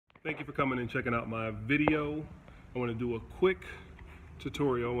Thank you for coming and checking out my video. I want to do a quick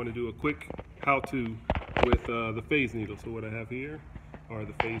tutorial. I want to do a quick how-to with the phase needles. So what I have here are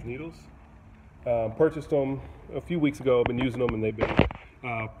the phase needles. Purchased them a few weeks ago. I've been using them and they've been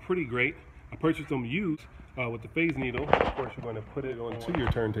pretty great. I purchased them used with the phase needle. Of course, you're going to put it onto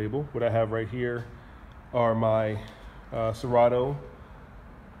your turntable. What I have right here are my Serato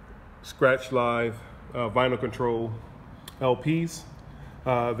Scratch Live vinyl control LPs.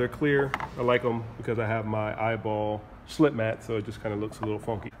 They're clear. I like them because I have my eyeball slip mat, so it just kind of looks a little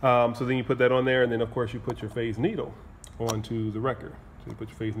funky. So then you put that on there, and then of course you put your phase needle onto the record. So you put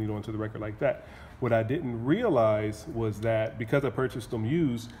your phase needle onto the record like that. What I didn't realize was that because I purchased them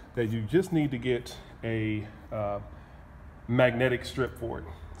used, that you just need to get a magnetic strip for it.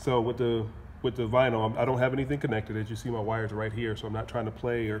 So with the vinyl, I don't have anything connected. As you see, my wires are right here, so I'm not trying to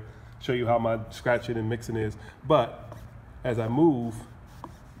play or show you how my scratching and mixing is. But as I move,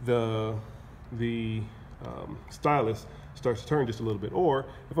 the stylus starts to turn just a little bit. Or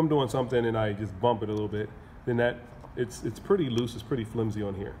if I'm doing something and I just bump it a little bit, then it's pretty loose, it's pretty flimsy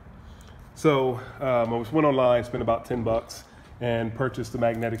on here. So I just went online, spent about 10 bucks and purchased the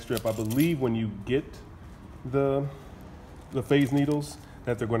magnetic strip. I believe when you get the phase needles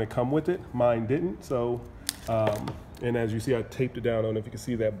that they're going to come with it. Mine didn't. So and as you see, I taped it down. I don't know if you can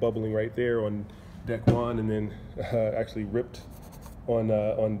see that bubbling right there on deck 1, and then actually ripped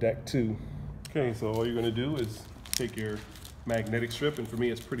on deck 2. Okay, so all you're going to do is take your magnetic strip, and for me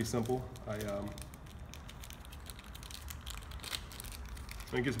it's pretty simple. I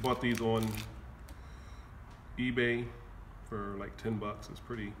just bought these on eBay for like 10 bucks. It's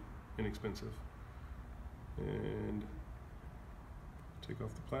pretty inexpensive. And take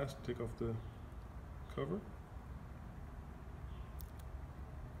off the plastic, take off the cover.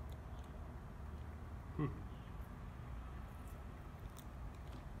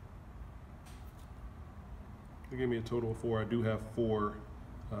 They gave me a total of 4. I do have 4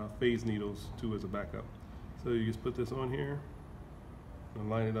 phase needles, 2 as a backup. So you just put this on here and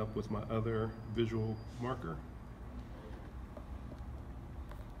line it up with my other visual marker.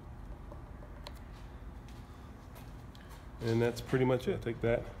 And that's pretty much it. Take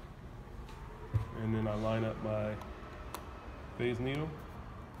that, and then I line up my phase needle,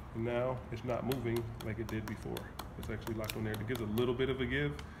 and now it's not moving like it did before. It's actually locked on there. It gives a little bit of a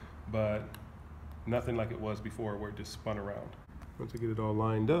give, but nothing like it was before where it just spun around. Once I get it all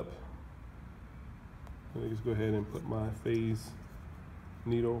lined up, I just go ahead and put my phase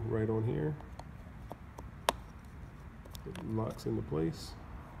needle right on here. It locks into place.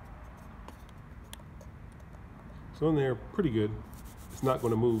 So in there, pretty good. It's not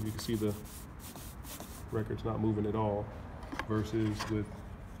going to move. You can see the record's not moving at all. Versus with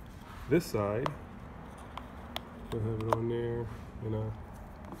this side, I have it on there, and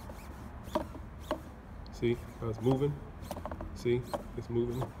see how it's moving? See, it's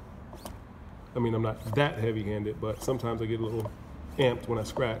moving. I mean, I'm not that heavy-handed, but sometimes I get a little amped when I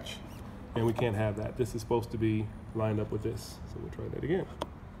scratch, and we can't have that. This is supposed to be lined up with this. So we'll try that again.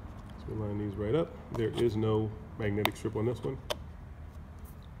 So we'll line these right up. There is no magnetic strip on this one.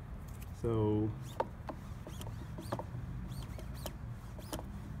 So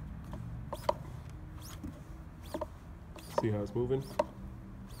see how it's moving?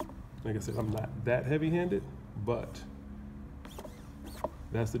 Like I said, I'm not that heavy-handed, but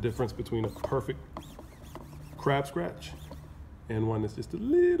that's the difference between a perfect crab scratch and one that's just a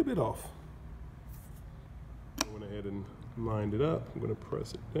little bit off. I went ahead and lined it up. I'm going to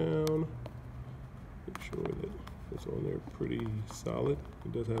press it down, make sure that it's on there pretty solid.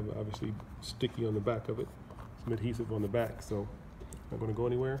 It does have obviously sticky on the back of it, some adhesive on the back, so not going to go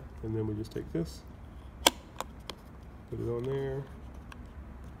anywhere. And then we just take this, put it on there,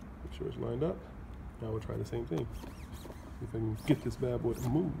 make sure it's lined up. Now we'll try the same thing. If I can get this bad boy to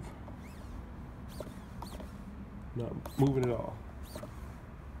move. Not moving at all.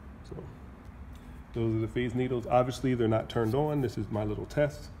 So those are the phase needles. Obviously they're not turned on. This is my little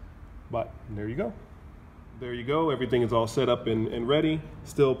test, but there you go. There you go. Everything is all set up and ready.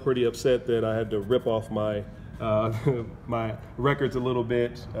 Still pretty upset that I had to rip off my my records a little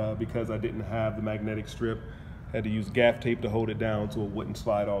bit because I didn't have the magnetic strip. Had to use gaff tape to hold it down so it wouldn't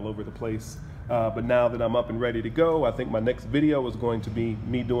slide all over the place. But now that I'm up and ready to go, I think my next video is going to be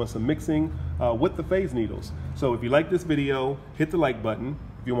me doing some mixing with the phase needles. So if you like this video, hit the like button.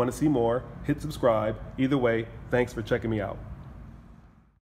 If you want to see more, hit subscribe. Either way, thanks for checking me out.